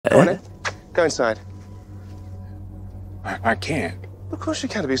Go on, then. Go inside. I can't. Of course you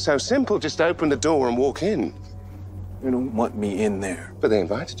can't. It'd be so simple. Just open the door and walk in. They don't want me in there. But they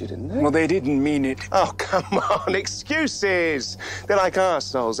invited you, didn't they? Well, they didn't mean it. Oh, come on. Excuses. They're like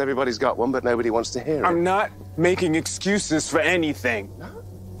arseholes. Everybody's got one, but nobody wants to hear it. I'm not making excuses for anything. No?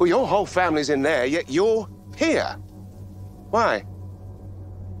 Well, your whole family's in there, yet you're here. Why?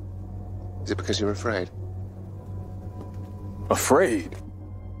 Is it because you're afraid? Afraid?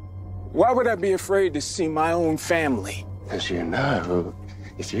 Why would I be afraid to see my own family? Because you know,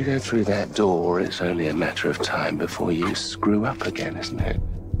 if you go through that door, it's only a matter of time before you screw up again, isn't it?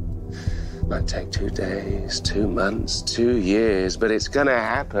 Might take 2 days, 2 months, 2 years, but it's gonna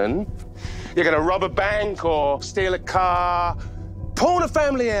happen. You're gonna rob a bank or steal a car, pawn a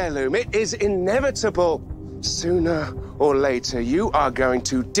family heirloom. It is inevitable. Sooner or later, you are going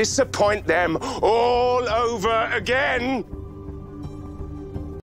to disappoint them all over again.